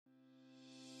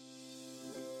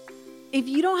If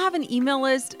you don't have an email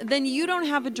list, then you don't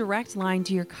have a direct line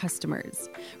to your customers.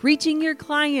 Reaching your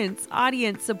clients,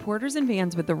 audience, supporters, and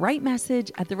fans with the right message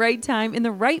at the right time in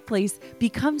the right place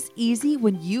becomes easy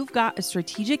when you've got a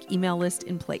strategic email list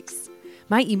in place.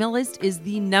 My email list is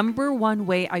the number one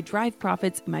way I drive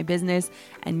profits in my business,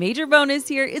 and major bonus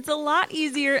here, it's a lot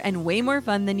easier and way more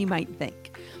fun than you might think.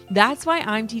 That's why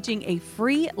I'm teaching a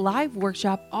free live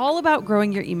workshop all about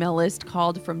growing your email list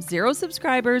called From Zero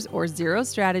Subscribers or Zero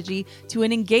Strategy to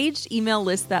an Engaged Email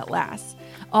List That Lasts.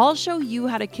 I'll show you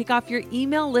how to kick off your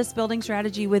email list building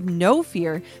strategy with no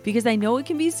fear, because I know it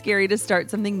can be scary to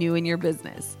start something new in your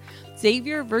business. Save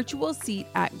your virtual seat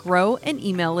at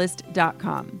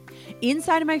growanemaillist.com.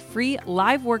 Inside of my free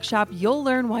live workshop, you'll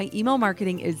learn why email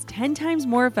marketing is 10 times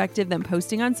more effective than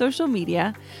posting on social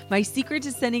media, my secret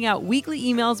to sending out weekly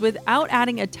emails without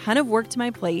adding a ton of work to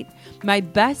my plate, my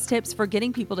best tips for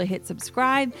getting people to hit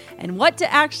subscribe, and what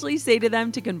to actually say to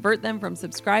them to convert them from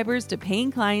subscribers to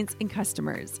paying clients and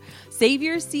customers. Save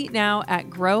your seat now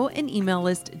at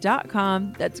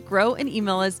growanemaillist.com. That's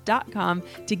growanemaillist.com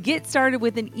to get started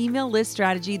with an email list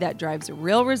strategy that drives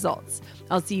real results.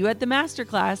 I'll see you at the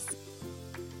masterclass.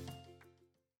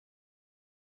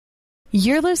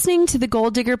 You're listening to the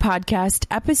Goal Digger Podcast,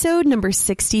 episode number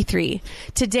 63.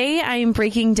 Today, I am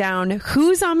breaking down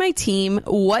who's on my team,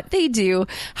 what they do,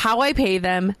 how I pay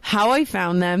them, how I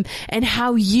found them, and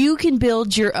how you can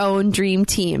build your own dream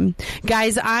team.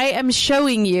 Guys, I am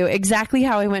showing you exactly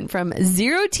how I went from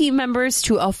 0 team members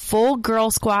to a full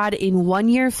girl squad in 1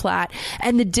 year flat,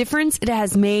 and the difference it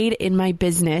has made in my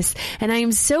business. And I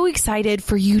am so excited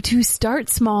for you to start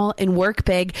small and work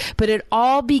big, but it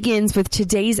all begins with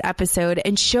today's episode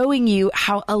and showing you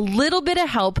how a little bit of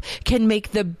help can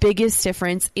make the biggest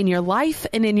difference in your life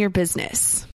and in your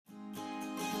business.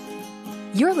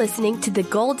 You're listening to the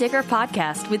Goal Digger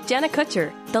Podcast with Jenna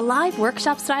Kutcher, the live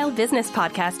workshop-style business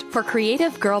podcast for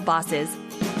creative girl bosses.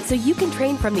 So you can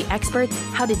train from the experts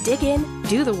how to dig in,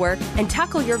 do the work, and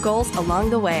tackle your goals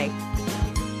along the way.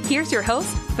 Here's your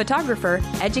host, photographer,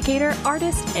 educator,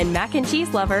 artist, and mac and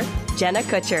cheese lover, Jenna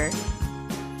Kutcher.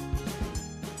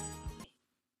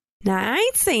 Now, I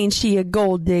ain't saying she a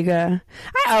gold digger.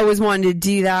 I always wanted to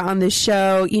do that on the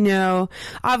show. You know,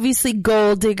 obviously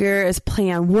gold digger is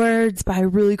play on words by a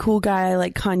really cool guy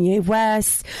like Kanye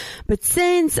West. But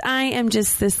since I am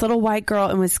just this little white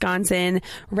girl in Wisconsin,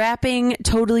 rapping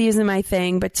totally isn't my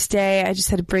thing. But today I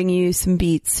just had to bring you some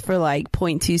beats for like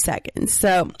 0.2 seconds.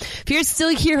 So if you're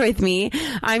still here with me,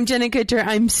 I'm Jenna Kutcher.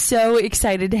 I'm so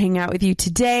excited to hang out with you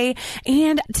today.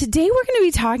 And today we're going to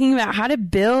be talking about how to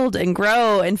build and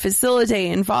grow and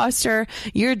facilitate and foster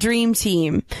your dream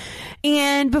team.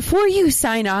 And before you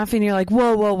sign off and you're like,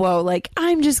 whoa, like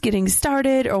I'm just getting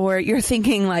started, or you're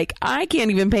thinking like I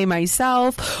can't even pay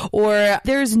myself, or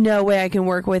there's no way I can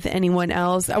work with anyone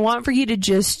else, I want for you to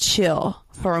just chill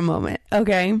for a moment,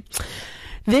 okay?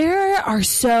 There are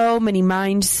so many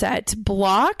mindset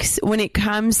blocks when it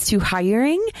comes to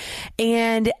hiring,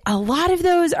 and a lot of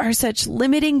those are such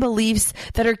limiting beliefs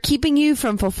that are keeping you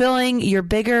from fulfilling your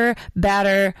bigger,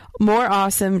 better, more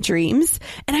awesome dreams.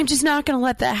 And I'm just not going to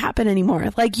let that happen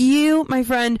anymore. Like you, my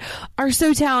friend, are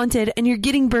so talented, and you're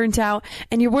getting burnt out,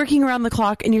 and you're working around the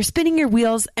clock, and you're spinning your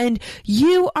wheels, and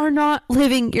you are not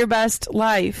living your best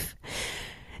life.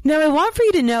 Now, I want for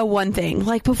you to know one thing,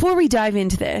 like before we dive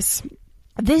into this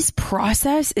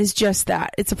process is just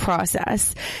that. It's a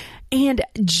process. And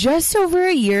just over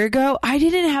a year ago, I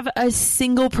didn't have a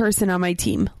single person on my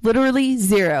team. Literally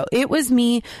 0. It was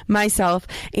me, myself,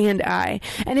 and I.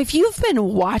 And if you've been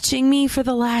watching me for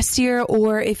the last year,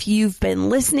 or if you've been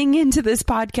listening into this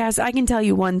podcast, I can tell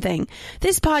you one thing.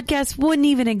 This podcast wouldn't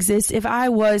even exist if I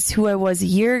was who I was a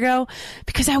year ago,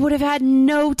 because I would have had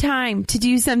no time to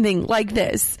do something like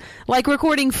this, like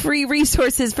recording free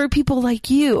resources for people like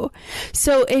you.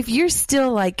 So if you're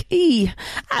still like, I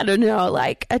don't know,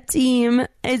 like a team,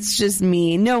 it's just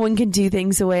me. No one can do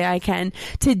things the way I can.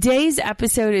 Today's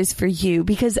episode is for you,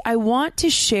 because I want to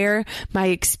share my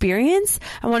experience.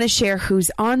 I want to share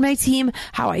who's on my team,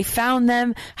 how I found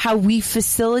them, how we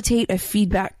facilitate a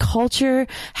feedback culture,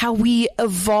 how we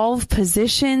evolve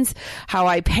positions, how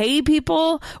I pay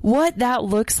people, what that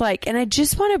looks like. And I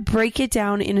just want to break it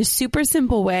down in a super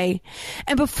simple way.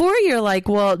 And before you're like,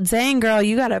 well, dang girl,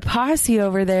 you got a posse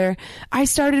over there, I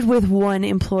started with 1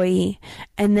 employee,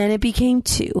 and then it became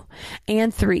 2,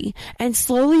 and 3. And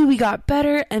slowly we got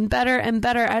better and better and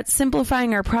better at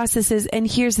simplifying our processes. And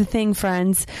here's the thing,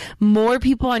 friends, more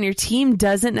people on your team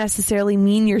doesn't necessarily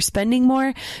mean you're spending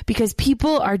more, because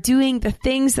people are doing the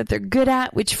things that they're good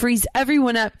at, which frees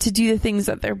everyone up to do the things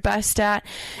that they're best at.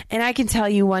 And I can tell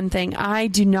you one thing, I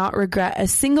do not regret a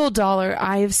single dollar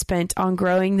I have spent on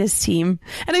growing this team.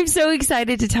 And I'm so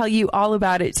excited to tell you all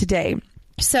about it today.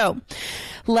 So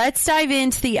let's dive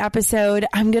into the episode.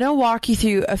 I'm going to walk you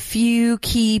through a few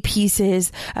key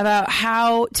pieces about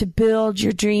how to build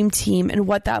your dream team and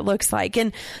what that looks like.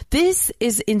 And this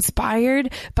is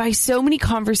inspired by so many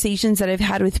conversations that I've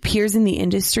had with peers in the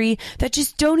industry that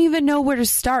just don't even know where to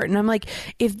start. And I'm like,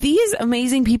 if these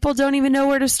amazing people don't even know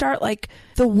where to start, like,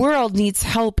 the world needs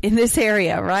help in this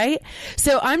area, right?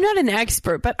 So I'm not an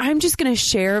expert, but I'm just going to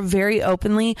share very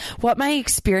openly what my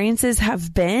experiences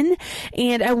have been.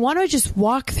 And I want to just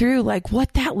walk through like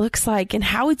what that looks like and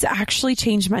how it's actually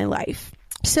changed my life.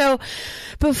 So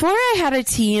before I had a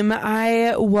team,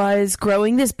 I was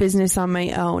growing this business on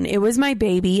my own. It was my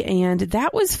baby, and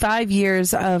that was 5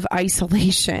 years of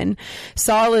isolation,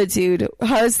 solitude,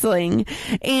 hustling.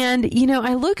 And, you know,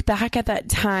 I look back at that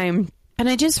time, and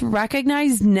I just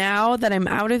recognize now that I'm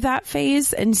out of that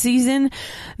phase and season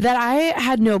that I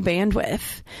had no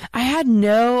bandwidth. I had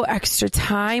no extra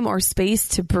time or space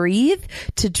to breathe,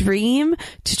 to dream,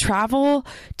 to travel,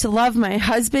 to love my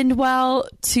husband well,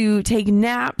 to take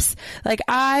naps. Like,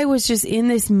 I was just in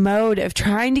this mode of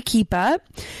trying to keep up.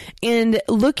 And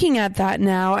looking at that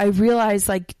now, I realized,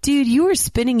 like, dude, you were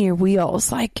spinning your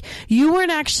wheels. Like, you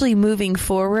weren't actually moving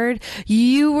forward.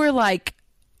 You were like,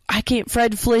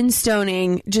 Fred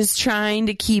Flintstoning, just trying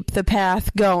to keep the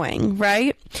path going,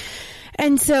 right?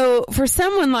 And so for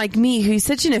someone like me who's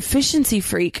such an efficiency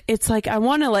freak, it's like I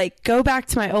want to like go back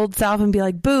to my old self and be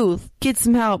like, boo, get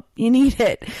some help. You need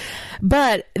it.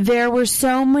 But there were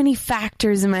so many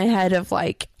factors in my head of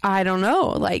like, I don't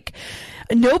know, like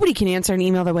nobody can answer an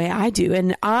email the way I do.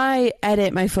 And I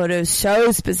edit my photos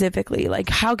so specifically. Like,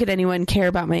 how could anyone care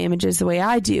about my images the way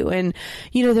I do? And,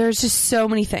 you know, there's just so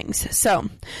many things. So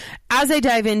as I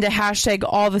dive into hashtag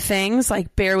all the things,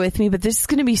 like, bear with me, but this is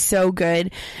going to be so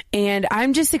good. And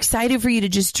I'm just excited for you to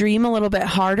just dream a little bit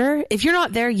harder. If you're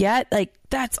not there yet, like,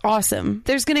 that's awesome.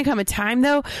 There's going to come a time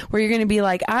though where you're going to be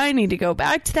like, I need to go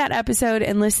back to that episode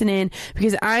and listen in,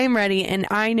 because I am ready and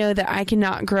I know that I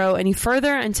cannot grow any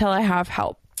further until I have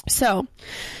help. So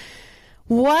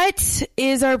what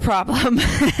is our problem?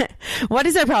 What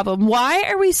is our problem? Why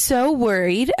are we so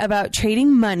worried about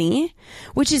trading money,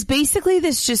 which is basically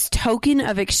this just token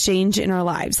of exchange in our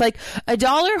lives? Like, a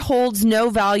dollar holds no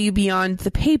value beyond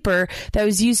the paper that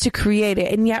was used to create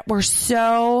it. And yet we're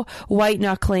so white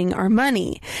knuckling our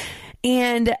money.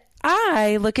 And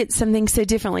I look at something so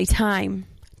differently. Time.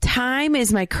 Time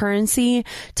is my currency.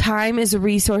 Time is a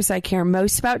resource I care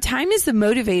most about. Time is the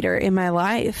motivator in my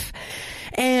life.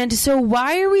 And so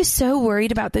why are we so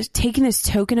worried about this, taking this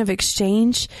token of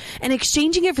exchange and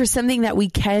exchanging it for something that we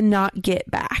cannot get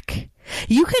back?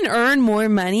 You can earn more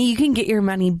money, you can get your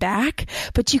money back,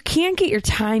 but you can't get your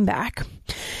time back.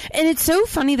 And it's so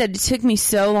funny that it took me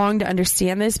so long to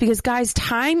understand this, because guys,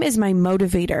 time is my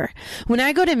motivator. When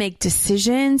I go to make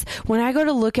decisions, when I go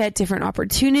to look at different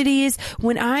opportunities,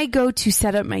 when I go to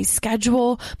set up my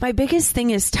schedule, my biggest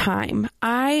thing is time.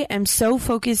 I am so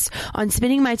focused on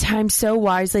spending my time so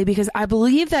wisely, because I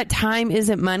believe that time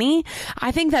isn't money.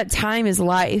 I think that time is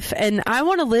life, and I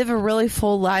want to live a really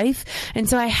full life. And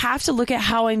so I have to look at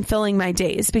how I'm filling my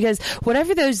days, because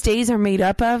whatever those days are made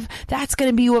up of, that's going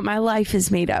to be what my life is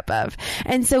made up of.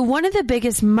 And so one of the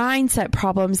biggest mindset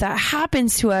problems that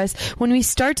happens to us when we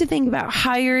start to think about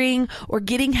hiring or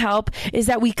getting help is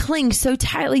that we cling so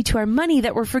tightly to our money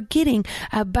that we're forgetting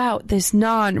about this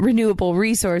non-renewable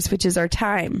resource, which is our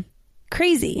time.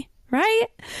 Crazy, right?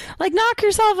 Like, knock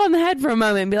yourself on the head for a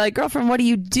moment and be like, girlfriend, what are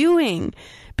you doing?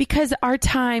 Because our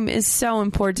time is so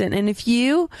important. And if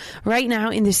you, right now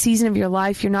in the season of your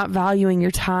life, you're not valuing your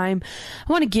time,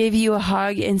 I want to give you a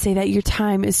hug and say that your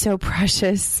time is so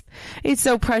precious. It's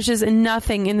so precious, and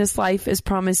nothing in this life is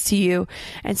promised to you.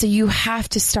 And so you have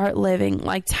to start living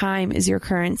like time is your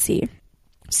currency.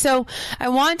 So I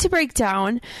want to break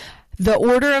down the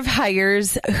order of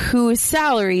hires, who is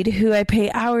salaried, who I pay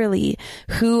hourly,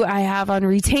 who I have on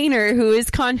retainer, who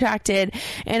is contracted.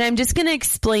 And I'm just going to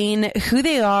explain who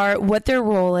they are, what their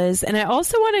role is. And I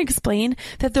also want to explain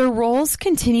that their roles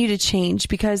continue to change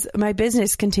because my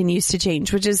business continues to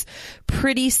change, which is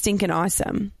pretty stinking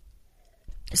awesome.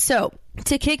 So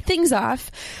To kick things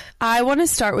off, I want to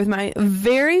start with my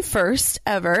very first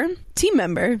ever team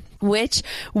member, which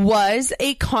was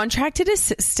a contracted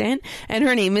assistant, and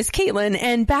her name is Caitlin.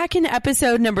 And back in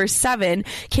episode number 7,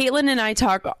 Caitlin and I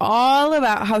talk all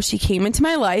about how she came into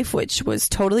my life, which was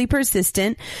totally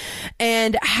persistent,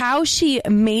 and how she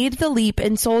made the leap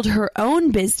and sold her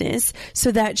own business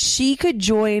so that she could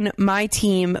join my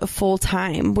team full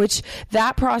time, which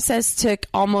that process took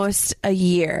almost a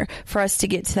year for us to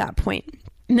get to that point.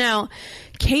 Now,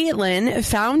 Caitlin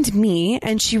found me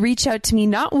and she reached out to me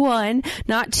not 1,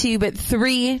 not 2, but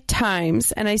 3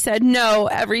 times. And I said no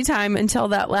every time until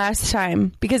that last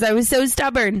time because I was so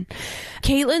stubborn.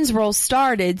 Caitlin's role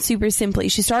started super simply.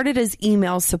 She started as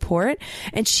email support,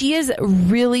 and she has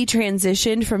really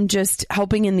transitioned from just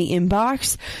helping in the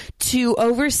inbox to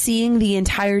overseeing the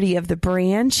entirety of the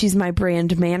brand. She's my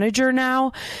brand manager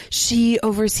now. She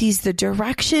oversees the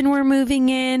direction we're moving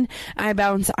in. I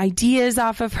bounce ideas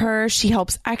off of her. She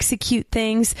helps execute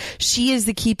things. She is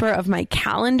the keeper of my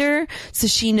calendar, so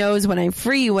she knows when I'm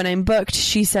free, when I'm booked.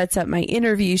 She sets up my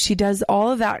interviews. She does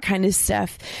all of that kind of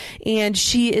stuff. And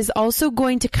she is also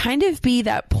going to kind of be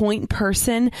that point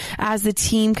person as the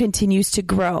team continues to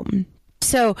grow.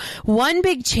 So one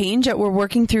big change that we're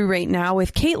working through right now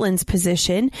with Caitlin's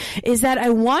position is that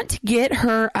I want to get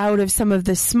her out of some of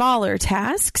the smaller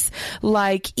tasks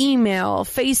like email,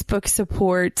 Facebook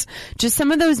support, just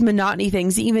some of those monotony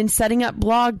things, even setting up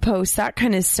blog posts, that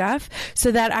kind of stuff,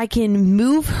 so that I can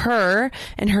move her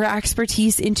and her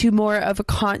expertise into more of a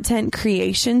content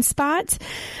creation spot.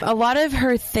 A lot of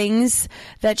her things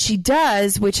that she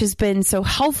does, which has been so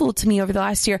helpful to me over the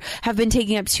last year, have been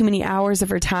taking up too many hours of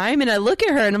her time. And I look at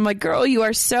her and I'm like, girl, you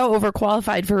are so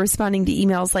overqualified for responding to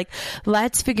emails. Like,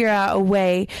 let's figure out a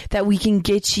way that we can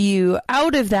get you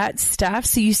out of that stuff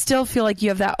so you still feel like you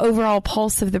have that overall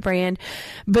pulse of the brand,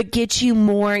 but get you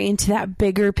more into that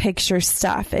bigger picture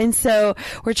stuff. And so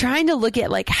we're trying to look at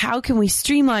like, how can we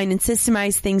streamline and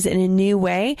systemize things in a new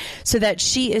way so that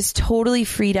she is totally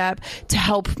freed up to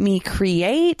help me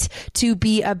create, to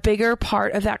be a bigger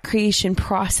part of that creation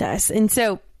process. And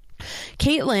so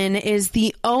Caitlin is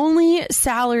the only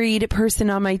salaried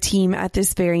person on my team at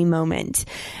this very moment.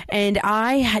 And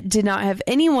I did not have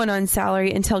anyone on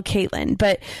salary until Caitlin.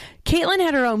 But Caitlin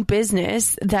had her own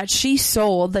business that she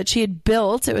sold, that she had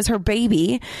built. It was her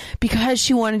baby because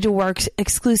she wanted to work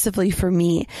exclusively for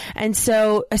me. And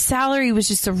so a salary was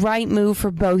just the right move for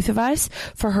both of us,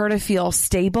 for her to feel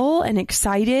stable and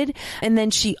excited. And then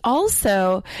she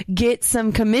also gets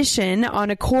some commission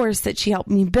on a course that she helped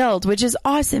me build, which is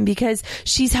awesome because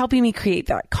she's helping me create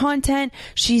that content.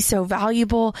 She's so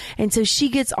valuable. And so she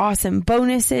gets awesome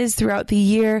bonuses throughout the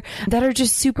year that are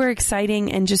just super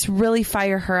exciting and just really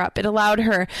fire her up. It allowed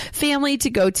her family to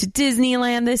go to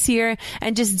Disneyland this year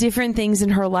and just different things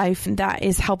in her life that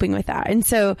is helping with that. And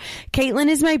so Caitlin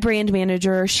is my brand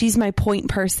manager. She's my point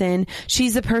person.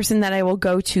 She's the person that I will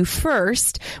go to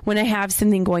first when I have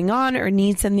something going on or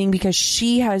need something because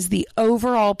she has the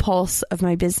overall pulse of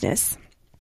my business.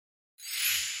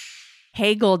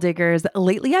 Hey, goal diggers.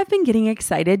 Lately, I've been getting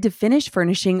excited to finish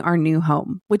furnishing our new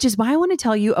home, which is why I want to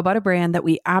tell you about a brand that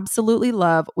we absolutely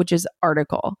love, which is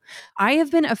Article. I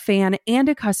have been a fan and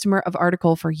a customer of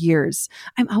Article for years.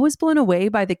 I'm always blown away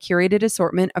by the curated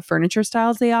assortment of furniture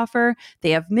styles they offer.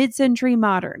 They have mid-century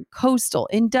modern, coastal,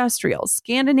 industrial,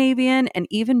 Scandinavian, and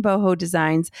even boho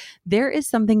designs. There is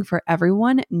something for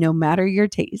everyone, no matter your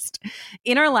taste.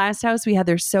 In our last house, we had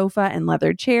their sofa and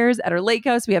leather chairs. At our lake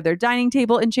house, we have their dining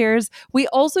table and chairs. We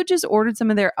also just ordered some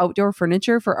of their outdoor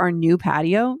furniture for our new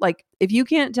patio. Like, if you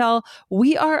can't tell,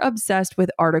 we are obsessed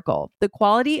with Article. The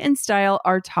quality and style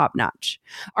are top notch.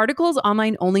 Article's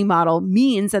online only model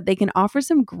means that they can offer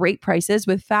some great prices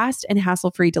with fast and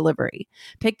hassle-free delivery.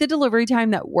 Pick the delivery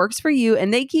time that works for you,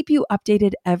 and they keep you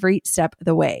updated every step of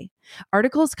the way.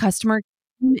 Article's customer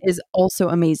is also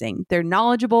amazing. They're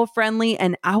knowledgeable, friendly,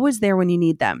 and always there when you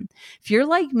need them. If you're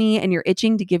like me and you're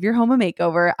itching to give your home a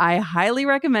makeover, I highly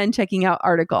recommend checking out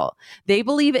Article. They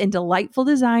believe in delightful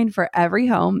design for every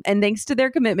home, and thanks to their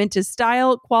commitment to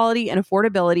style, quality, and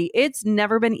affordability, it's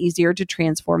never been easier to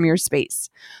transform your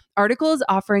space. Article is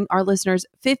offering our listeners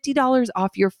 $50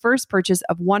 off your first purchase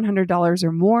of $100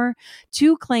 or more.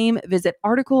 To claim, visit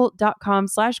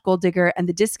article.com/goaldigger and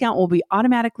the discount will be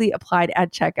automatically applied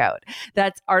at checkout.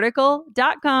 That's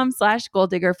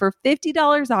article.com/goaldigger for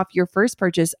 $50 off your first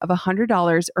purchase of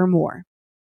 $100 or more.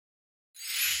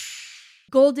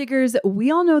 Goal diggers, we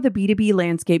all know the B2B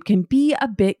landscape can be a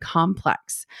bit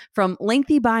complex. From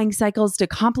lengthy buying cycles to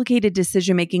complicated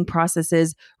decision-making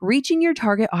processes, reaching your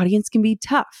target audience can be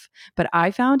tough. But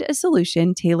I found a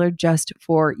solution tailored just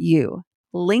for you.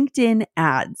 LinkedIn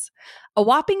ads. A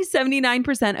whopping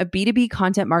 79% of B2B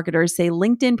content marketers say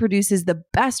LinkedIn produces the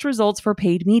best results for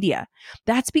paid media.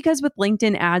 That's because with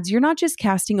LinkedIn ads, you're not just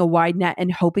casting a wide net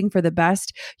and hoping for the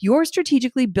best, you're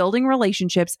strategically building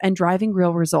relationships and driving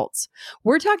real results.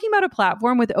 We're talking about a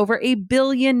platform with over 1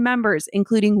 billion members,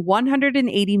 including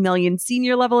 180 million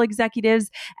senior level executives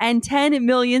and 10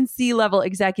 million C-level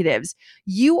executives.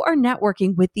 You are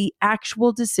networking with the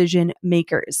actual decision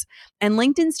makers. And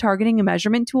LinkedIn's targeting and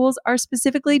measurement tools are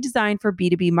specifically designed for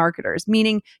B2B marketers,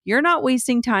 meaning you're not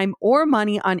wasting time or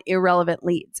money on irrelevant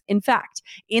leads. In fact,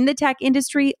 in the tech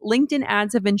industry, LinkedIn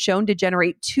ads have been shown to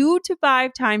generate 2 to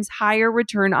 5 times higher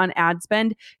return on ad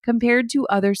spend compared to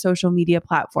other social media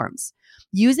platforms.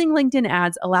 Using LinkedIn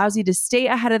ads allows you to stay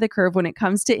ahead of the curve when it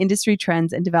comes to industry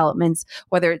trends and developments,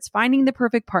 whether it's finding the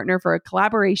perfect partner for a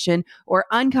collaboration or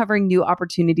uncovering new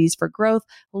opportunities for growth.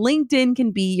 LinkedIn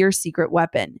can be your secret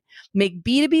weapon. Make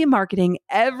B2B marketing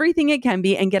everything it can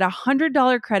be and get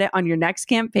 $100 credit on your next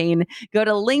campaign. Go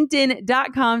to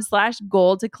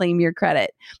linkedin.com/goal to claim your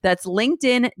credit. That's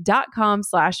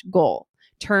linkedin.com/goal.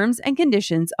 Terms and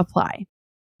conditions apply.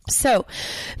 So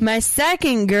my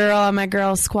second girl on my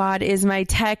girl squad is my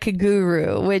tech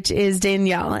guru, which is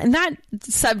Danielle. And that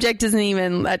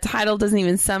title doesn't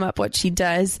even sum up what she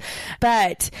does.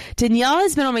 But Danielle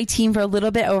has been on my team for a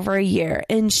little bit over a year,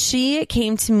 and she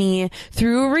came to me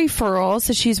through a referral.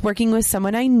 So she's working with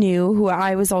someone I knew who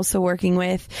I was also working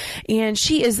with, and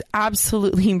she is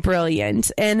absolutely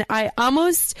brilliant. And I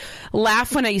almost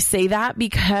laugh when I say that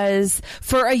because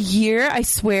for a year, I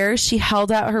swear she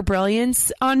held out her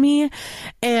brilliance on me,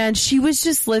 and she was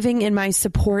just living in my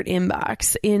support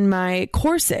inbox in my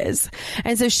courses.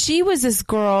 And so she was this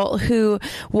girl who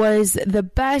was the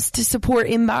best support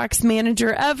inbox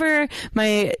manager ever.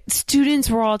 My students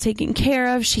were all taken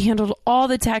care of. She handled all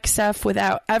the tech stuff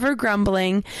without ever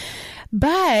grumbling.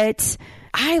 But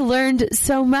I learned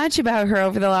so much about her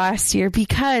over the last year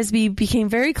because we became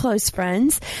very close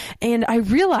friends, and I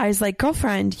realized, like,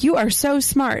 girlfriend, you are so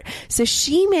smart. So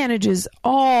she manages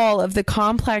all of the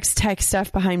complex tech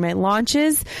stuff behind my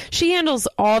launches. She handles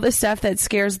all the stuff that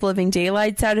scares the living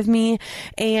daylights out of me.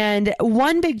 And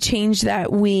one big change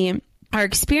that we are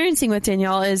experiencing with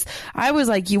Danielle is I was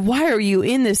like, why are you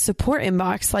in this support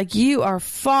inbox? Like, you are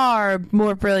far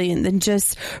more brilliant than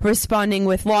just responding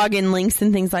with login links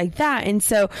and things like that. And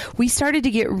so we started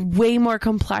to get way more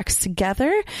complex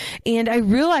together, and I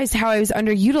realized how I was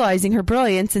underutilizing her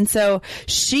brilliance. And so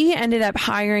she ended up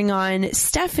hiring on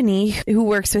Stephanie, who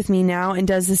works with me now and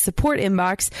does the support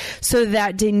inbox, so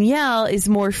that Danielle is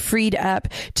more freed up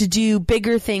to do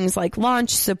bigger things like launch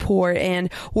support and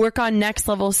work on next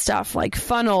level stuff like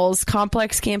funnels,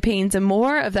 complex campaigns, and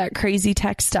more of that crazy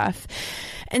tech stuff.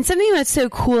 And something that's so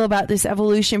cool about this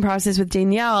evolution process with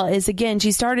Danielle is, again,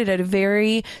 she started at a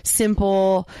very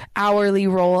simple hourly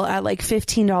role at like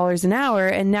 $15 an hour.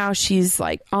 And now she's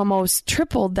like almost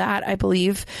tripled that, I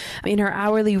believe, in her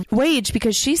hourly wage,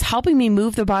 because she's helping me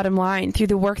move the bottom line through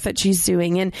the work that she's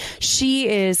doing. And she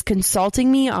is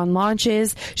consulting me on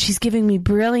launches. She's giving me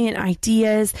brilliant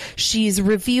ideas. She's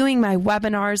reviewing my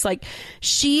webinars. Like,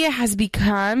 she has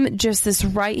become just this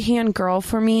right-hand girl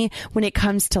for me when it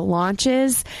comes to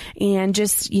launches and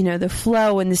just, the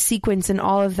flow and the sequence and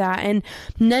all of that. And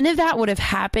none of that would have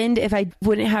happened if I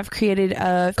wouldn't have created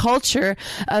a culture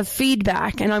of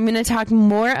feedback. And I'm going to talk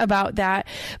more about that,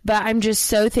 but I'm just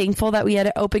so thankful that we had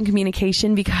an open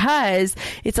communication because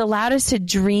it's allowed us to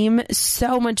dream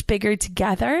so much bigger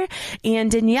together. And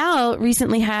Danielle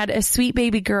recently had a sweet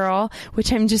baby girl,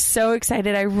 which I'm just so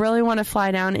excited. I really want to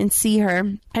fly down and see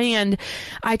her. And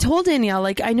I told Danielle,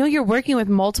 like, I know you're working with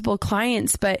multiple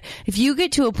clients, but if you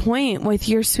get to a point with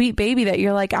your sweet baby that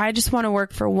you're like, I just want to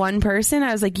work for one person,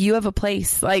 I was like, you have a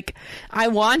place. Like, I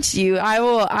want you.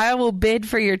 I will bid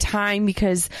for your time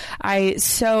because I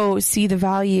so see the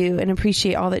value and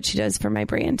appreciate all that she does for my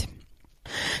brand.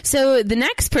 So the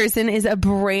next person is a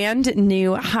brand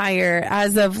new hire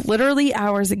as of literally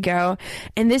hours ago,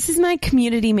 and this is my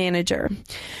community manager.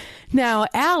 Now,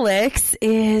 Alex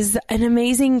is an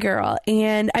amazing girl,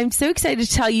 and I'm so excited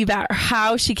to tell you about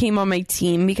how she came on my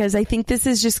team because I think this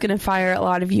is just going to fire a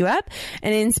lot of you up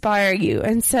and inspire you.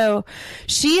 And so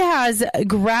she has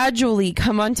gradually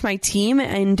come onto my team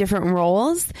in different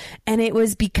roles, and it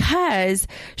was because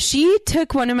she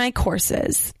took one of my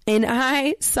courses. And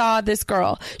I saw this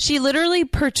girl. She literally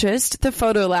purchased the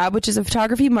Photo Lab, which is a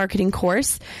photography marketing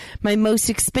course, my most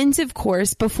expensive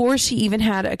course, before she even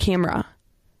had a camera.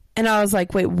 And I was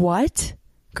like, wait, what?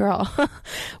 girl,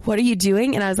 what are you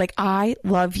doing? And I was like, I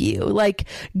love you. Like,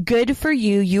 good for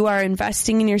you. You are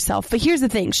investing in yourself. But here's the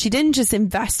thing. She didn't just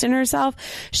invest in herself.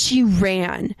 She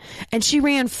ran, and she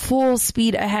ran full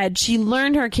speed ahead. She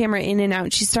learned her camera in and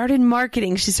out. She started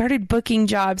marketing. She started booking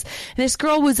jobs. And this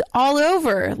girl was all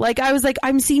over. Like, I was like,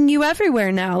 I'm seeing you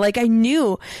everywhere now. Like, I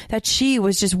knew that she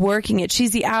was just working it.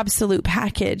 She's the absolute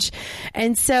package.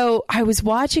 And so I was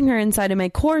watching her inside of my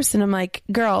course, and I'm like,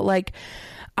 girl, like,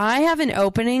 I have an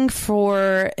opening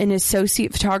for an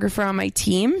associate photographer on my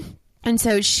team. And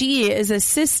so she is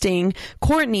assisting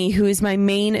Courtney, who is my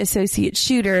main associate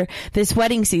shooter this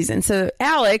wedding season. So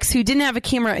Alex, who didn't have a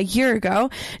camera a year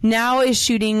ago, now is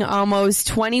shooting almost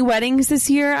 20 weddings this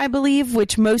year, I believe,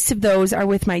 which most of those are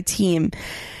with my team.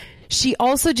 She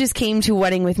also just came to a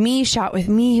wedding with me, shot with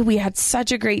me. We had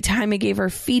such a great time. I gave her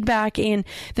feedback. And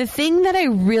the thing that I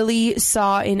really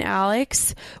saw in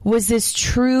Alex was this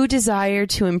true desire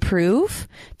to improve,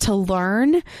 to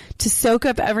learn, to soak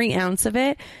up every ounce of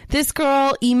it. This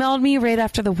girl emailed me right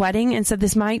after the wedding and said,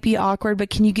 this might be awkward, but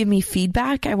can you give me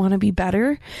feedback? I want to be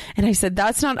better. And I said,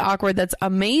 that's not awkward. That's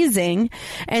amazing.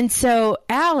 And so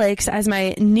Alex, as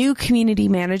my new community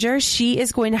manager, she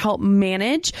is going to help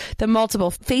manage the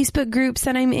multiple Facebook groups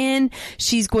that I'm in.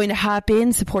 She's going to hop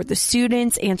in, support the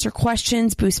students, answer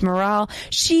questions, boost morale.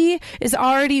 She is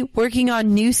already working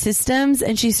on new systems,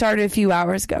 and she started a few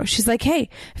hours ago. She's like, hey,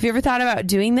 have you ever thought about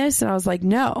doing this? And I was like,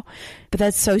 no. But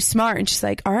that's so smart. And she's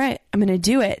like, all right, I'm going to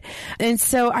do it. And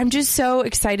so I'm just so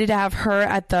excited to have her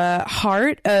at the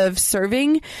heart of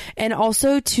serving, and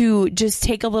also to just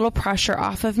take a little pressure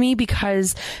off of me,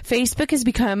 because Facebook has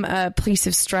become a place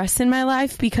of stress in my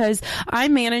life, because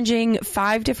I'm managing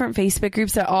 5 different Facebook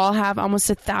groups that all have almost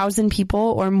 1,000 people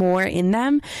or more in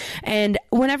them. And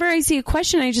whenever I see a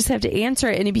question, I just have to answer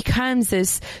it. And it becomes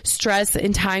this stress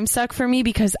and time suck for me,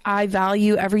 because I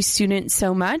value every student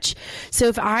so much. So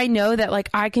if I know that like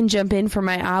I can jump in for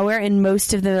my hour and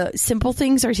most of the simple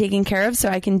things are taken care of, so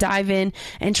I can dive in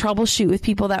and troubleshoot with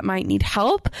people that might need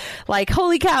help, like,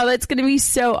 holy cow, that's going to be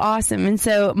so awesome. And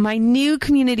so my new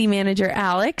community manager,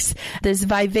 Alex, this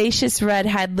vivacious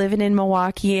redhead living in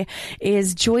Milwaukee,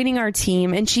 is joining our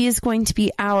team, and she is going to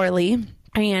be hourly.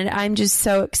 And I'm just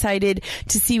so excited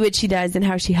to see what she does and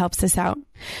how she helps us out.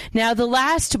 Now, the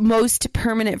last most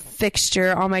permanent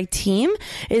fixture on my team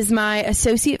is my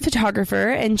associate photographer,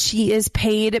 and she is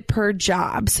paid per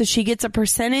job. So she gets a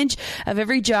percentage of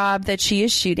every job that she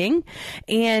is shooting.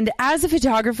 And as a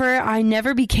photographer, I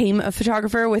never became a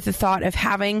photographer with the thought of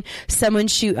having someone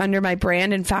shoot under my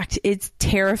brand. In fact, it's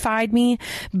terrified me.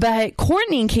 But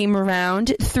Courtney came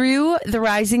around through the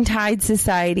Rising Tide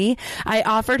Society. I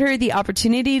offered her the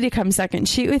opportunity to come second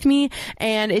shoot with me,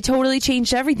 and it totally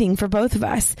changed everything for both of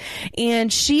us.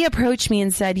 And she approached me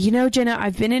and said, you know, Jenna,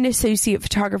 I've been an associate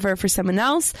photographer for someone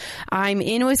else. I'm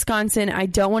in Wisconsin. I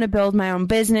don't want to build my own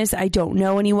business. I don't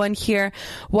know anyone here.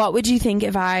 What would you think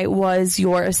if I was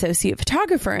your associate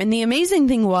photographer? And the amazing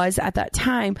thing was, at that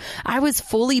time, I was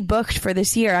fully booked for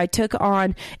this year. I took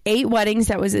on 8 weddings.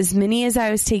 That was as many as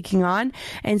I was taking on.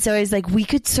 And so I was like, we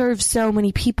could serve so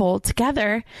many people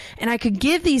together, and I could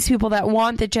give these people that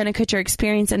want the Jenna Kutcher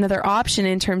experience another option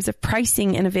in terms of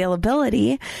pricing and availability.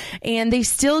 And they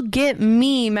still get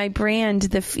me, my brand,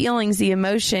 the feelings, the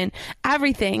emotion,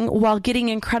 everything, while getting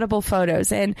incredible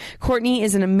photos. And Courtney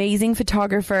is an amazing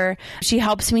photographer. She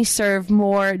helps me serve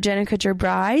more Jenna Kutcher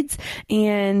brides.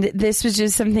 And this was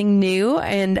just something new,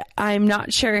 and I'm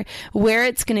not sure where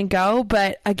it's going to go.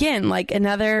 But again, like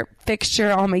another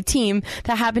fixture on my team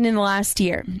that happened in the last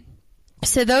year.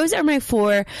 So those are my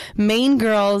 4 main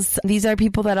girls. These are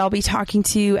people that I'll be talking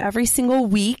to every single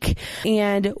week.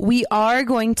 And we are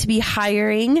going to be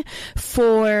hiring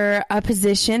for a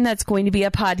position that's going to be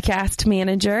a podcast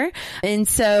manager. And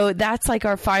so that's like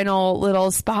our final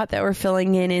little spot that we're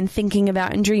filling in and thinking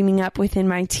about and dreaming up within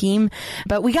my team.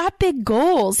 But we got big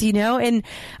goals, you know, and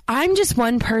I'm just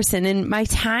one person, and my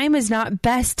time is not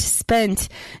best spent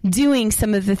doing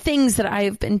some of the things that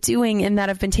I've been doing and that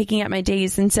I've been taking out my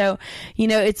days. And so, you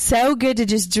know, it's so good to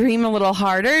just dream a little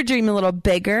harder, dream a little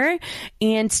bigger,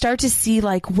 and start to see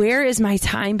like, where is my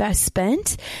time best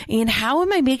spent and how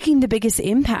am I making the biggest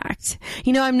impact?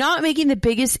 You know, I'm not making the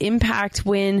biggest impact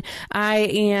when I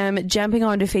am jumping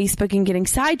onto Facebook and getting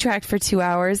sidetracked for 2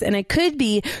 hours, and I could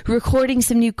be recording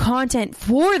some new content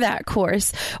for that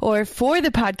course or for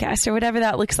the podcast or whatever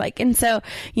that looks like. And so,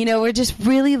 you know, we're just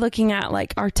really looking at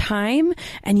like our time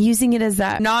and using it as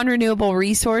that non-renewable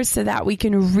resource so that we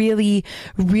can really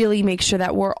really make sure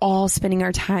that we're all spending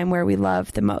our time where we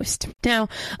love the most. Now,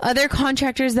 other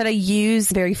contractors that I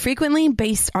use very frequently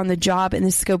based on the job and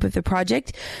the scope of the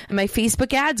project, my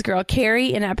Facebook ads girl,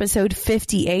 Carrie, in episode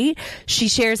 58, she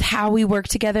shares how we work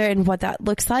together and what that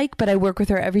looks like, but I work with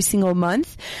her every single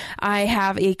month. I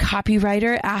have a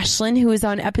copywriter, Ashlyn, who is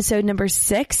on episode number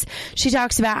 6. She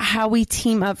talks about how we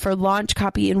team up for launch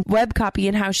copy and web copy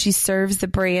and how she serves the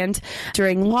brand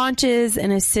during launches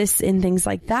and assists in things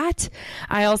like that.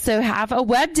 I also have a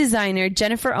web designer,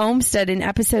 Jennifer Olmstead, in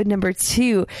episode number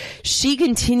 2. She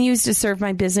continues to serve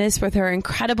my business with her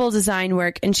incredible design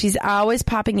work, and she's always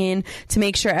popping in to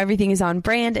make sure everything is on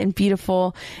brand and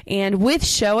beautiful. And with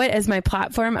Showit as my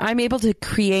platform, I'm able to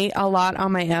create a lot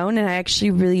on my own, and I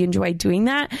actually really enjoy doing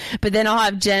that. But then I'll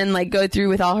have Jen go through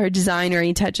with all her design or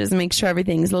any touches and make sure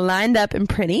everything's lined up and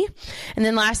pretty. And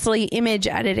then lastly, image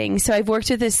editing. So I've worked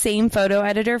with the same photo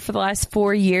editor for the last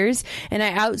 4 years, and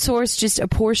I outsource just a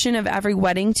portion of every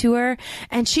wedding to her,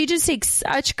 and she just takes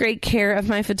such great care of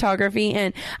my photography,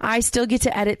 and I still get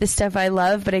to edit the stuff I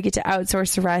love, but I get to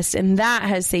outsource the rest, and that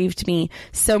has saved me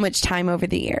so much time over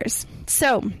the years.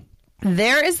 So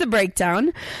there is the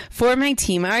breakdown for my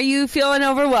team. Are you feeling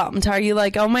overwhelmed? Are you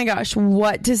like, oh my gosh,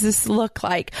 what does this look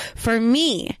like for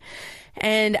me?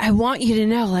 And I want you to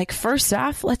know, first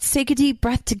off, let's take a deep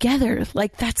breath together.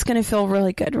 That's going to feel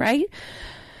really good, right?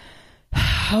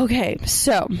 Okay,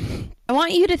 so I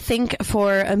want you to think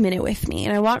for a minute with me,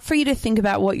 and I want for you to think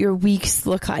about what your weeks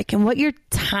look like and what your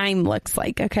time looks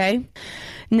like, okay?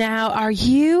 Now, are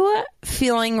you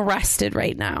feeling rested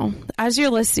right now? As you're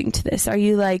listening to this, are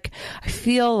you like, I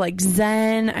feel like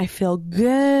zen, I feel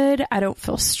good, I don't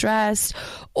feel stressed?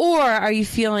 Or are you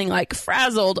feeling like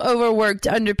frazzled, overworked,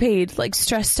 underpaid,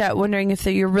 stressed out, wondering if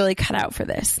you're really cut out for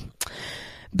this?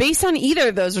 Based on either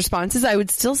of those responses, I would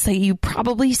still say you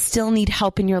probably still need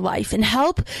help in your life, and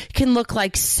help can look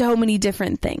like so many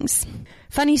different things.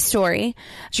 Funny story,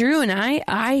 Drew and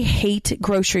I hate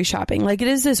grocery shopping. It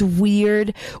is this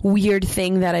weird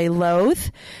thing that I loathe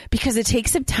because it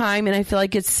takes up time, and I feel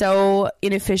like it's so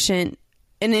inefficient.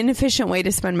 An inefficient way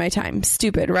to spend my time.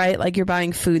 Stupid, right? You're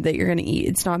buying food that you're going to eat.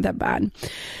 It's not that bad.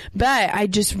 But I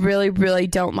just really, really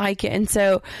don't like it. And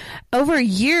so over a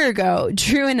year ago,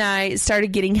 Drew and I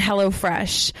started getting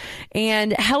HelloFresh.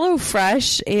 And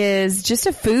HelloFresh is just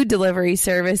a food delivery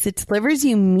service. It delivers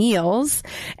you meals.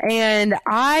 And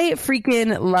I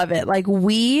freaking love it.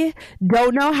 We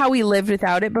don't know how we lived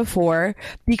without it before,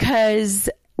 because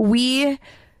we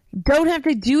don't have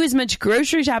to do as much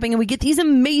grocery shopping, and we get these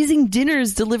amazing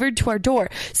dinners delivered to our door.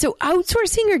 So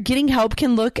outsourcing or getting help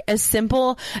can look as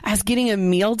simple as getting a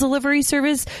meal delivery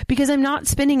service, because I'm not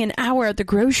spending an hour at the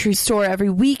grocery store every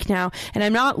week now, and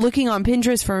I'm not looking on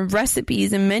Pinterest for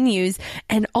recipes and menus.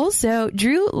 And also,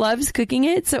 Drew loves cooking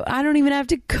it, so I don't even have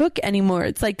to cook anymore.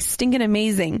 It's stinking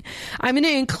amazing. I'm going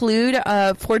to include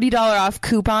a $40 off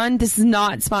coupon. This is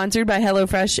not sponsored by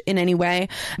HelloFresh in any way,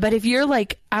 but if you're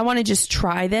I want to just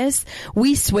try this,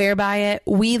 we swear by it.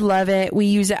 We love it. We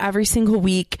use it every single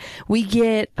week. We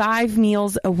get 5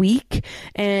 meals a week,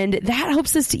 and that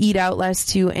helps us to eat out less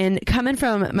too. And coming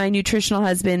from my nutritional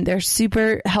husband, they're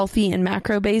super healthy and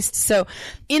macro based. So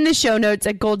in the show notes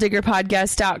at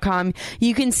goaldiggerpodcast.com,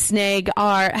 you can snag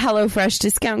our HelloFresh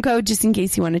discount code just in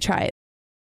case you want to try it.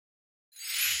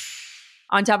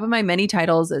 On top of my many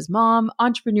titles as mom,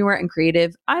 entrepreneur, and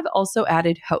creative, I've also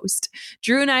added host.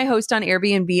 Drew and I host on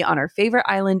Airbnb on our favorite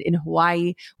island in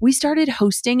Hawaii. We started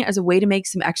hosting as a way to make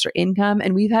some extra income,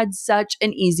 and we've had such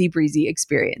an easy breezy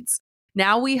experience.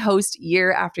 Now we host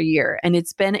year after year, and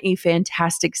it's been a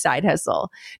fantastic side hustle.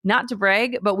 Not to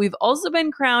brag, but we've also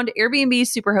been crowned Airbnb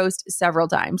Superhost several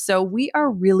times, so we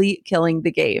are really killing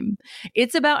the game.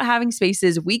 It's about having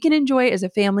spaces we can enjoy as a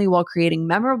family while creating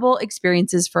memorable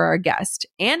experiences for our guests,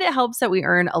 and it helps that we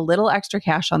earn a little extra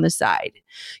cash on the side.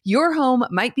 Your home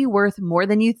might be worth more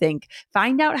than you think.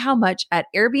 Find out how much at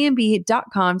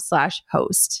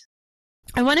airbnb.com/host.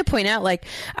 I want to point out,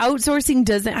 outsourcing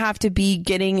doesn't have to be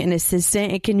getting an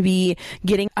assistant. It can be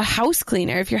getting a house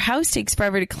cleaner. If your house takes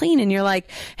forever to clean and you're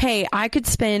like, hey, I could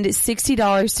spend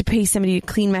 $60 to pay somebody to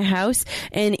clean my house,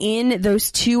 and in those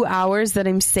 2 hours that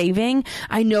I'm saving,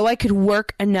 I know I could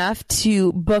work enough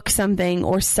to book something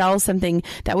or sell something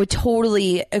that would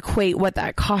totally equate what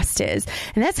that cost is.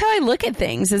 And that's how I look at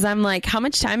things, is I'm like, how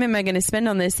much time am I going to spend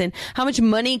on this, and how much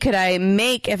money could I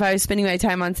make if I was spending my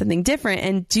time on something different,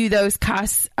 and do those costs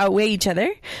outweigh each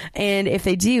other? And if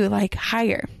they do,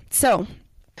 higher. So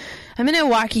I'm going to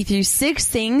walk you through 6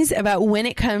 things about when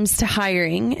it comes to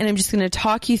hiring, and I'm just going to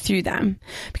talk you through them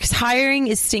because hiring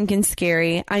is stinking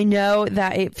scary. I know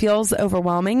that it feels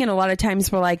overwhelming, and a lot of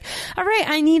times we're like, all right,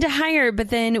 I need to hire, but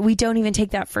then we don't even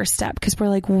take that first step because we're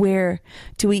like, where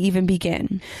do we even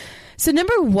begin? So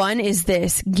number 1 is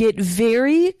this: get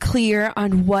very clear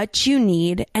on what you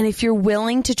need and if you're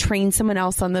willing to train someone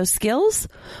else on those skills,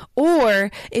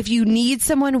 or if you need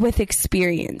someone with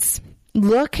experience.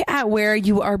 Look at where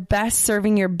you are best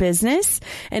serving your business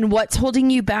and what's holding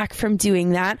you back from doing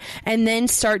that, and then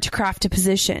start to craft a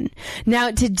position. Now,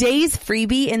 today's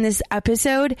freebie in this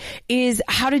episode is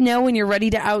how to know when you're ready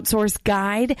to outsource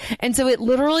guide. And so it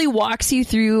literally walks you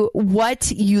through what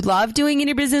you love doing in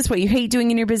your business, what you hate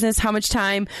doing in your business, how much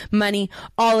time, money,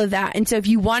 all of that. And so if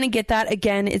you want to get that,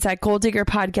 again, it's at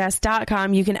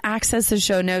goaldiggerpodcast.com. You can access the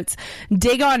show notes,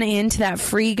 dig on into that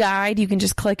free guide. You can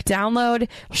just click download,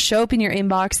 show up in your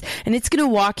inbox, and it's going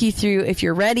to walk you through if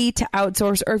you're ready to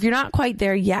outsource or if you're not quite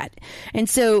there yet. And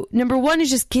so number 1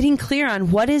 is just getting clear on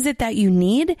what is it that you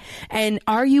need, and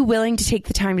are you willing to take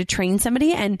the time to train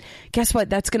somebody? And guess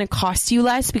what? That's going to cost you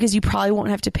less because you probably won't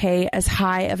have to pay as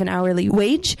high of an hourly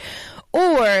wage.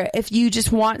 Or if you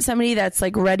just want somebody that's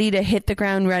like ready to hit the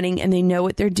ground running and they know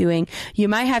what they're doing, you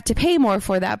might have to pay more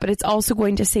for that, but it's also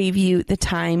going to save you the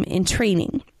time in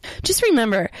training. Just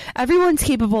remember, everyone's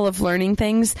capable of learning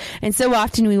things, and so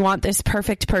often we want this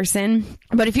perfect person.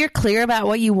 But if you're clear about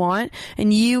what you want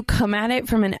and you come at it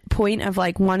from a point of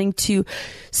like wanting to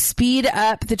speed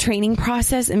up the training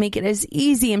process and make it as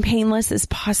easy and painless as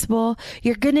possible,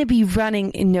 you're going to be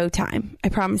running in no time. I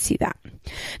promise you that.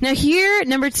 Now here,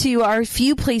 number 2, are a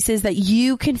few places that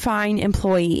you can find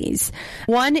employees.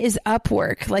 One is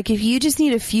Upwork. Like if you just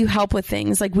need a few help with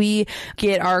things, like we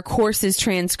get our courses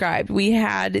transcribed. We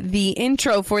had the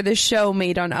intro for the show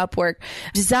made on Upwork,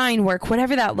 design work,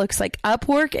 whatever that looks like.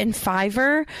 Upwork and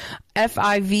Fiverr,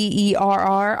 Fiverr,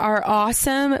 are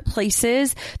awesome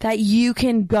places that you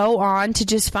can go on to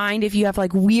just find if you have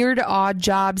like weird, odd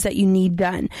jobs that you need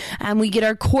done. And we get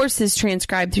our courses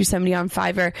transcribed through somebody on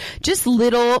Fiverr. Just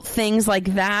little things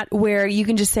like that where you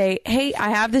can just say, hey,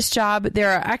 I have this job.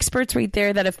 There are experts right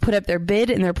there that have put up their bid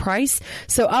and their price.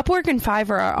 So Upwork and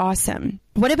Fiverr are awesome.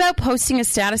 What about posting a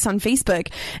status on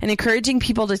Facebook and encouraging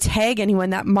people to tag anyone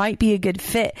that might be a good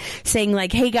fit, saying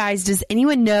like, hey guys, does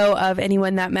anyone know of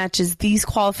anyone that matches these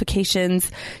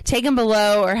qualifications? Tag them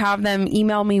below or have them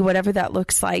email me, whatever that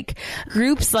looks like.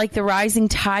 Groups like the Rising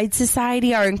Tide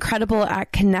Society are incredible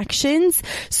at connections.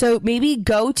 So maybe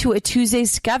go to a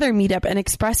Tuesdays Together meetup and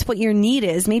express what your need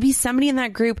is. Maybe somebody in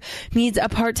that group needs a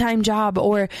part-time job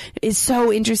or is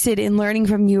so interested in learning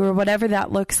from you or whatever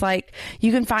that looks like.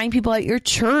 You can find people at your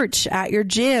church, at your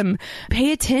gym.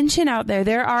 Pay attention out there.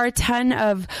 There are a ton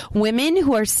of women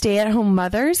who are stay-at-home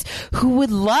mothers who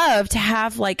would love to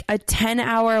have like a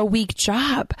 10-hour-a-week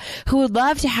job, who would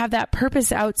love to have that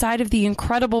purpose outside of the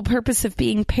incredible purpose of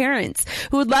being parents,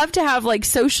 who would love to have like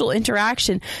social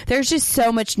interaction. There's just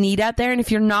so much need out there, and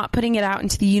if you're not putting it out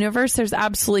into the universe, there's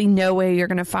absolutely no way you're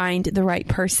going to find the right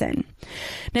person.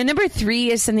 Now, number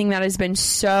 3 is something that has been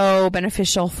so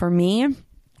beneficial for me,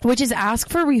 which is ask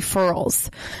for referrals.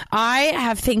 I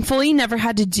have thankfully never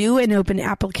had to do an open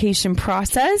application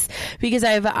process because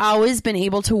I've always been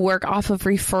able to work off of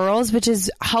referrals, which has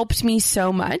helped me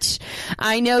so much.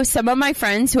 I know some of my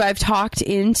friends who I've talked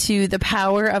into the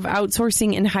power of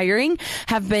outsourcing and hiring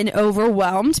have been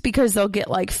overwhelmed because they'll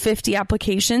get like 50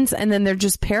 applications and then they're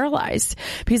just paralyzed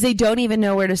because they don't even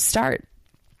know where to start.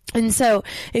 And so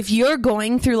if you're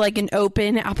going through like an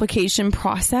open application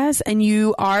process and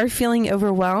you are feeling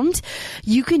overwhelmed,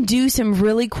 you can do some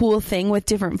really cool thing with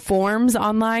different forms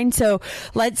online. So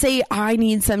let's say I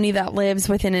need somebody that lives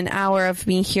within an hour of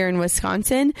me here in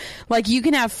Wisconsin. Like you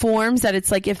can have forms that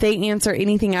it's like if they answer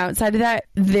anything outside of that,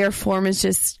 their form is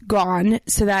just gone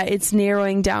so that it's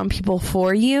narrowing down people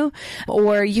for you.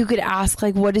 Or you could ask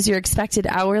like, what is your expected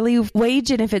hourly wage?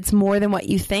 And if it's more than what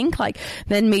you think, like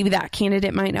then maybe that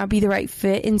candidate might not be the right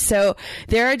fit. And so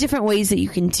there are different ways that you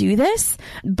can do this,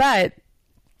 but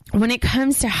when it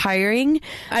comes to hiring,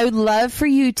 I would love for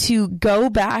you to go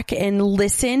back and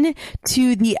listen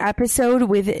to the episode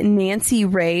with Nancy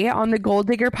Ray on the Goal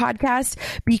Digger podcast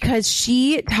because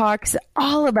she talks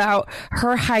all about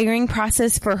her hiring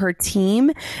process for her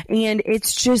team. And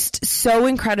it's just so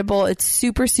incredible. It's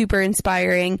super, super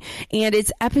inspiring. And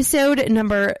it's episode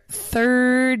number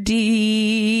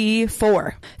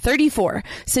 34.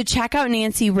 So check out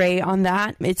Nancy Ray on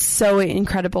that. It's so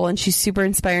incredible. And she's super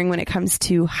inspiring when it comes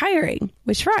to hiring,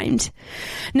 which rhymed.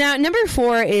 Now, number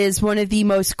 4 is one of the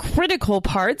most critical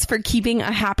parts for keeping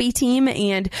a happy team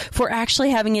and for actually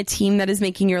having a team that is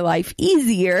making your life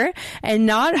easier and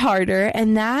not harder.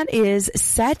 And that is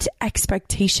set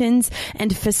expectations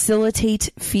and facilitate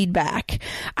feedback.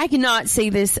 I cannot say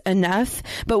this enough,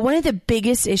 but one of the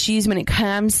biggest issues when it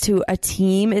comes to a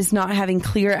team is not having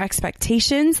clear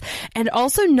expectations and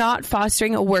also not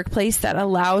fostering a workplace that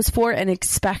allows for and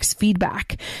expects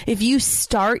feedback. If you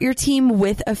start your team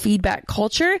with a feedback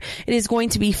culture, it is going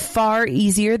to be far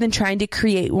easier than trying to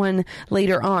create one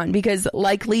later on, because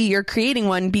likely you're creating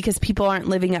one because people aren't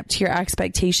living up to your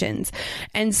expectations.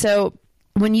 And so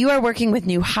when you are working with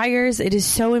new hires, it is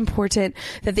so important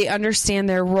that they understand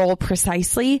their role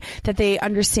precisely, that they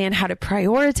understand how to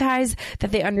prioritize,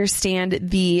 that they understand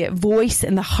the voice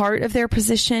and the heart of their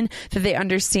position, that they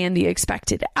understand the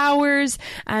expected hours,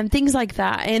 things like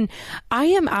that. And I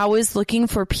am always looking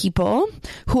for people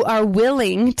who are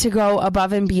willing to go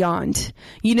above and beyond.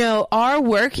 You know, our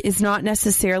work is not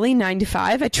necessarily 9 to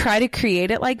 5. I try to create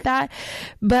it like that,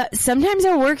 but sometimes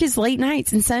our work is late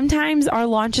nights and sometimes our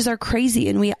launches are crazy.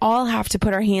 And we all have to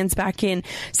put our hands back in.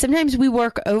 Sometimes we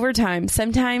work overtime.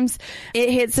 Sometimes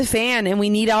it hits a fan and we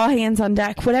need all hands on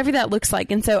deck, whatever that looks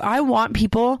like. And so I want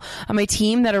people on my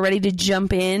team that are ready to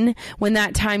jump in when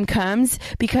that time comes,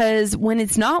 because when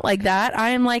it's not like that,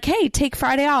 I am like, hey, take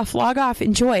Friday off, log off,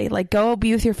 enjoy, like go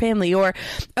be with your family. Or,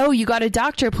 oh, you got a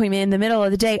doctor appointment in the middle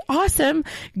of the day. Awesome.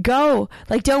 Go.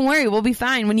 Like, don't worry. We'll be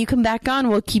fine. When you come back on,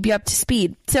 we'll keep you up to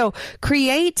speed. So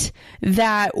create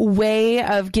that way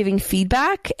of giving feedback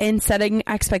and setting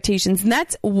expectations. And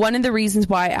that's one of the reasons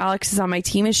why Alex is on my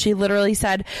team, is she literally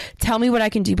said, tell me what I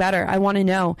can do better. I want to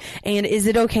know. And is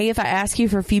it okay if I ask you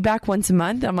for feedback once a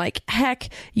month? I'm like, heck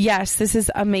yes, this is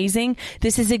amazing.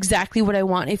 This is exactly what I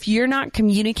want. If you're not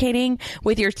communicating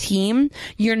with your team,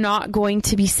 you're not going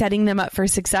to be setting them up for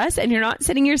success, and you're not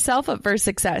setting yourself up for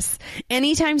success.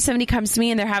 Anytime somebody comes to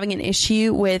me and they're having an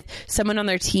issue with someone on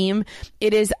their team,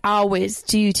 it is always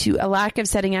due to a lack of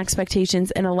setting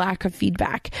expectations and a lack of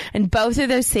feedback. And both of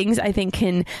those things, I think,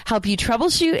 can help you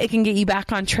troubleshoot. It can get you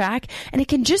back on track, and it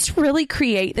can just really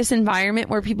create this environment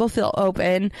where people feel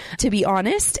open to be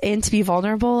honest and to be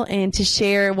vulnerable and to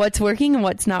share what's working and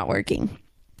what's not working.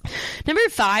 Number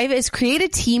 5 is create a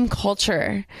team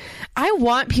culture. I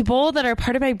want people that are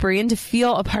part of my brand to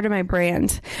feel a part of my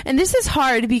brand. And this is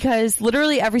hard because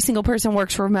literally every single person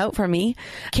works remote from me.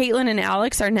 Caitlin and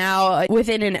Alex are now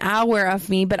within an hour of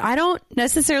me, but I don't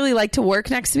necessarily like to work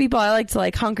next to people. I like to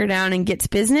like hunker down and get to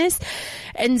business.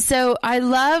 And so I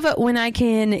love when I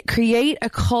can create a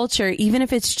culture, even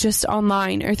if it's just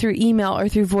online or through email or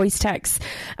through voice text.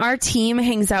 Our team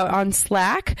hangs out on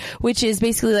Slack, which is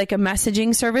basically like a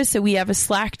messaging service. So we have a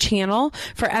Slack channel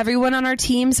for everyone on our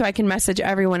team, so I can message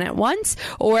everyone at once,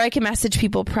 or I can message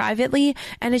people privately.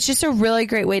 And it's just a really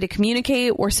great way to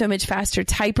communicate. We're so much faster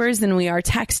typers than we are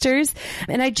texters.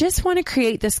 And I just want to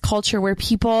create this culture where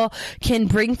people can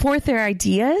bring forth their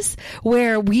ideas,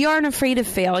 where we aren't afraid of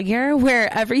failure,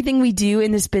 where everything we do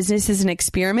in this business is an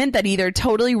experiment that either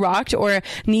totally rocked or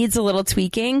needs a little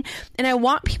tweaking. And I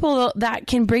want people that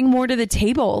can bring more to the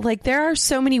table. Like, there are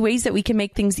so many ways that we can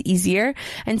make things easier.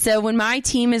 And so when my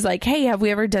team is like, hey, have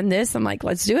we ever done this? I'm like,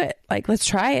 let's do it. Like, let's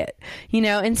try it, you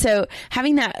know? And so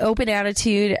having that open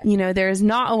attitude, you know, there is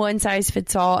not a one size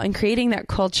fits all, and creating that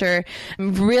culture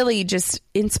really just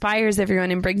inspires everyone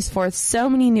and brings forth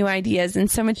so many new ideas and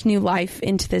so much new life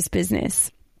into this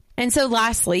business. And so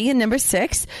lastly, number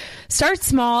 6, start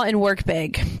small and work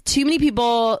big. Too many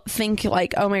people think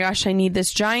like, oh my gosh, I need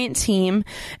this giant team.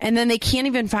 And then they can't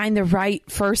even find the right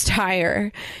first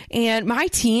hire. And my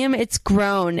team, it's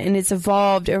grown and it's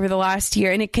evolved over the last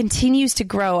year, and it continues to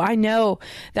grow. I know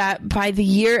that by the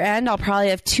year end, I'll probably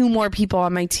have 2 more people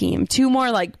on my team, 2 more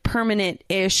like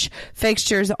permanent-ish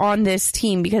fixtures on this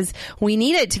team, because we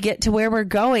need it to get to where we're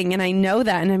going. And I know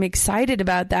that, and I'm excited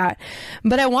about that.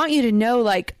 But I want you to know,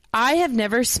 like, I have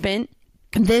never spent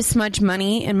this much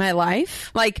money in my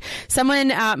life. Like,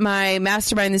 someone at my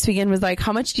mastermind this weekend was like,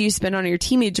 how much do you spend on your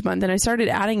team each month? And I started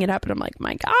adding it up, and I'm like,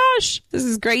 my gosh, this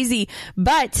is crazy.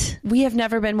 But we have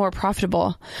never been more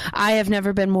profitable. I have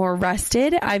never been more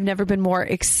rested. I've never been more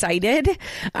excited.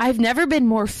 I've never been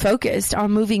more focused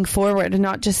on moving forward and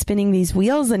not just spinning these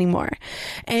wheels anymore.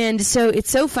 And so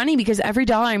it's so funny, because every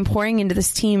dollar I'm pouring into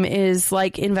this team is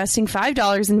like investing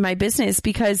 $5 into my business,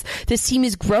 because this team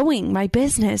is growing my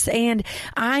business. And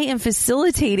I am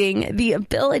facilitating the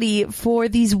ability for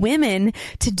these women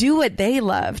to do what they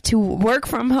love, to work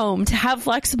from home, to have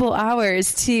flexible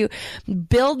hours, to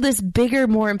build this bigger,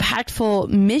 more impactful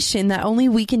mission that only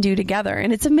we can do together.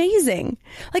 And it's amazing.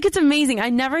 Like, it's amazing. I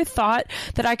never thought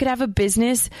that I could have a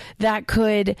business that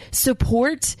could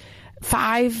support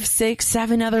 5, 6,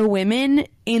 7 other women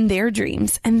in their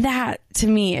dreams. And that to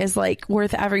me is like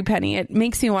worth every penny. It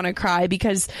makes me want to cry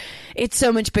because it's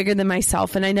so much bigger than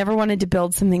myself. And I never wanted to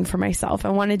build something for myself. I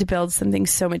wanted to build something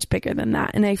so much bigger than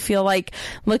that. And I feel like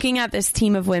looking at this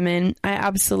team of women, I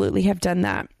absolutely have done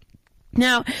that.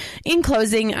 Now, in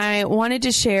closing, I wanted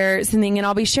to share something, and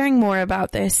I'll be sharing more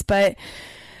about this, but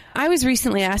I was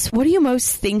recently asked, what are you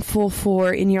most thankful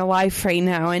for in your life right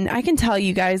now? And I can tell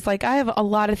you guys, like, I have a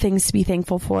lot of things to be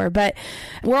thankful for, but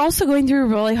we're also going through a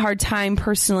really hard time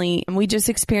personally. And we just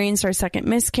experienced our second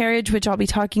miscarriage, which I'll be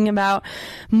talking about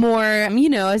more,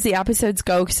 as the episodes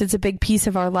go, because it's a big piece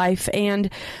of our life. And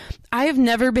I have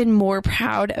never been more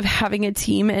proud of having a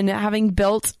team and having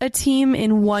built a team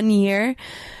in 1 year.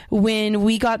 When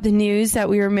we got the news that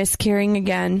we were miscarrying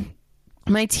again,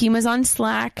 my team was on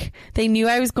Slack. They knew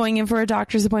I was going in for a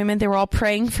doctor's appointment. They were all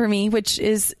praying for me, which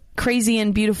is crazy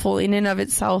and beautiful in and of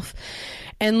itself.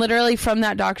 And literally from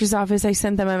that doctor's office, I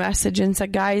sent them a message and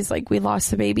said, guys, like, we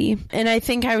lost the baby. And I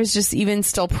think I was just even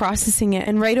still processing it.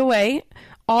 And right away,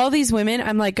 all these women,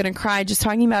 I'm like going to cry just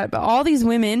talking about it, but all these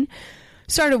women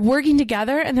started working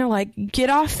together, and they're like, get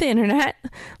off the internet,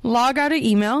 log out of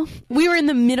email. We were in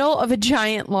the middle of a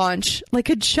giant launch,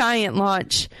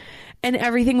 and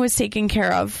everything was taken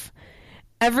care of.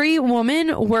 Every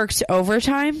woman worked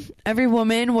overtime. Every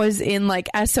woman was in like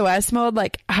SOS mode,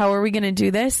 like, how are we going to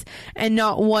do this? And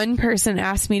not one person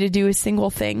asked me to do a single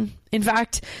thing. In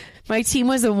fact, my team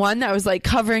was the one that was like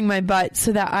covering my butt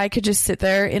so that I could just sit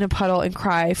there in a puddle and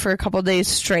cry for a couple of days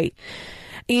straight.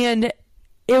 And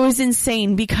it was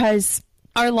insane because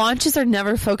our launches are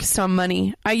never focused on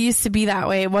money. I used to be that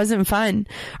way. It wasn't fun.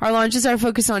 Our launches are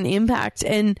focused on impact.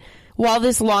 And while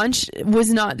this launch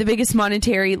was not the biggest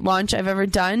monetary launch I've ever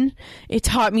done, it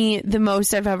taught me the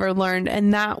most I've ever learned.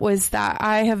 And that was that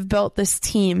I have built this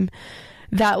team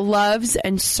that loves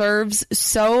and serves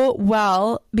so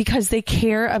well because they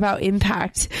care about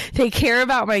impact. They care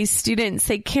about my students.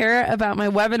 They care about my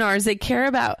webinars. They care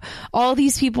about all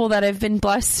these people that I've been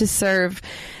blessed to serve.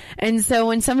 And so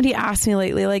when somebody asked me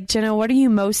lately, like, Jenna, what are you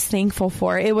most thankful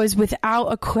for? It was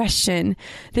without a question,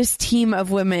 this team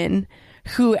of women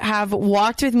who have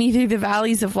walked with me through the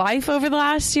valleys of life over the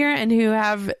last year and who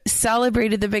have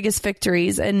celebrated the biggest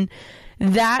victories. And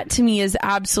that to me is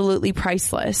absolutely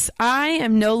priceless. I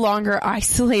am no longer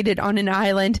isolated on an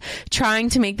island trying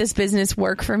to make this business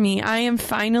work for me. I am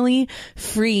finally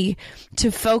free to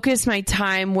focus my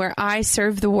time where I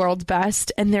serve the world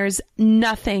best. And there's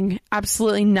nothing,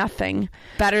 absolutely nothing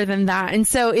better than that. And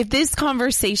so if this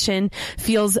conversation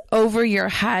feels over your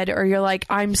head or you're like,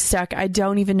 I'm stuck, I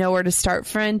don't even know where to start,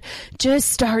 friend, just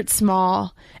start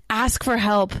small. Ask for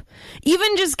help.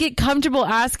 Even just get comfortable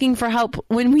asking for help.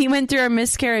 When we went through our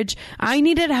miscarriage, I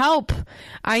needed help.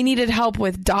 I needed help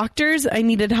with doctors. I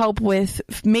needed help with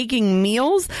making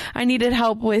meals. I needed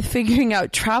help with figuring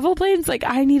out travel plans. Like,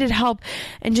 I needed help.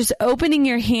 And just opening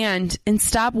your hand and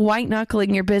stop white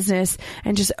knuckling your business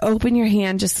and just open your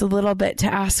hand just a little bit to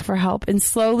ask for help. And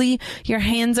slowly your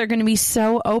hands are going to be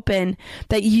so open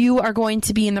that you are going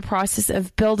to be in the process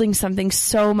of building something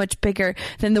so much bigger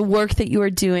than the work that you are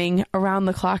doing around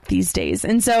the clock these days.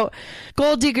 And so,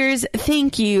 Goal Diggers,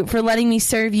 thank you for letting me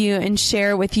serve you and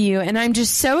share with you. And I'm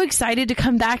just so excited to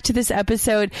come back to this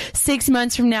episode 6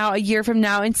 months from now, a year from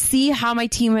now, and see how my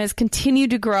team has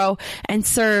continued to grow and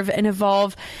serve and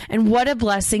evolve. And what a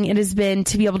blessing it has been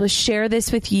to be able to share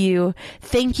this with you.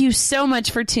 Thank you so much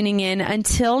for tuning in.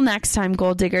 Until next time,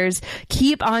 Goal Diggers,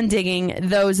 keep on digging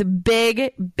those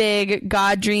big, big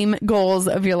God dream goals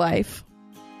of your life.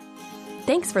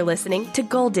 Thanks for listening to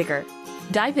Goal Digger.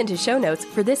 Dive into show notes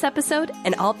for this episode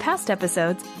and all past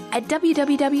episodes at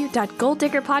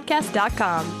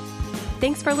www.goaldiggerpodcast.com.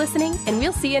 Thanks for listening, and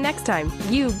we'll see you next time,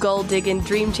 you goal-digging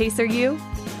dream chaser you.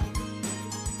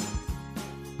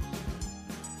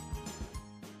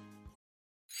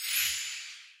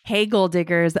 Hey, Goal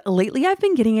Diggers. Lately, I've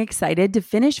been getting excited to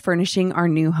finish furnishing our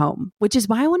new home, which is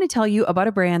why I want to tell you about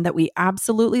a brand that we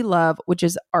absolutely love, which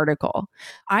is Article.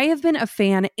 I have been a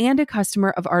fan and a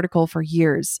customer of Article for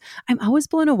years. I'm always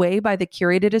blown away by the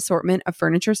curated assortment of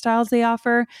furniture styles they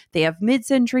offer. They have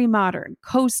mid-century modern,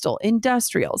 coastal,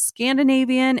 industrial,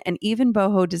 Scandinavian, and even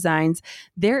boho designs.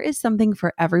 There is something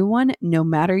for everyone, no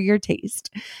matter your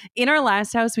taste. In our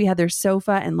last house, we had their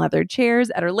sofa and leather chairs.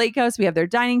 At our lake house, we have their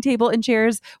dining table and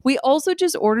chairs. We also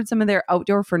just ordered some of their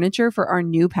outdoor furniture for our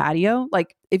new patio.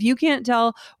 Like, if you can't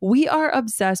tell, we are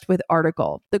obsessed with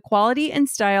Article. The quality and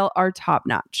style are top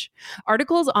notch.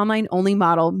 Article's online only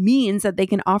model means that they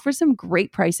can offer some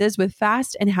great prices with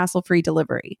fast and hassle-free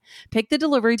delivery. Pick the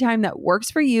delivery time that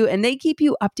works for you, and they keep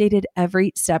you updated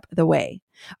every step of the way.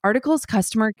 Article's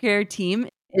customer care team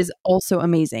is also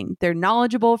amazing. They're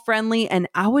knowledgeable, friendly, and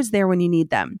always there when you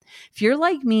need them. If you're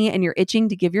like me and you're itching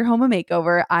to give your home a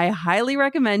makeover, I highly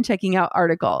recommend checking out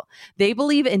Article. They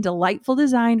believe in delightful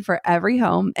design for every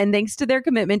home, and thanks to their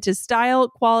commitment to style,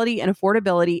 quality, and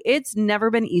affordability, it's never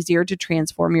been easier to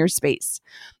transform your space.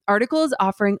 Article is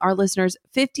offering our listeners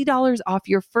 $50 off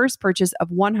your first purchase of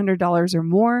 $100 or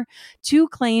more. To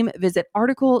claim, visit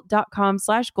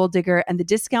article.com/goaldigger and the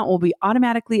discount will be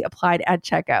automatically applied at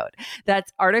checkout.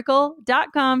 That's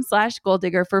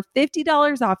article.com/goaldigger for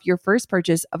 $50 off your first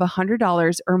purchase of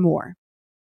 $100 or more.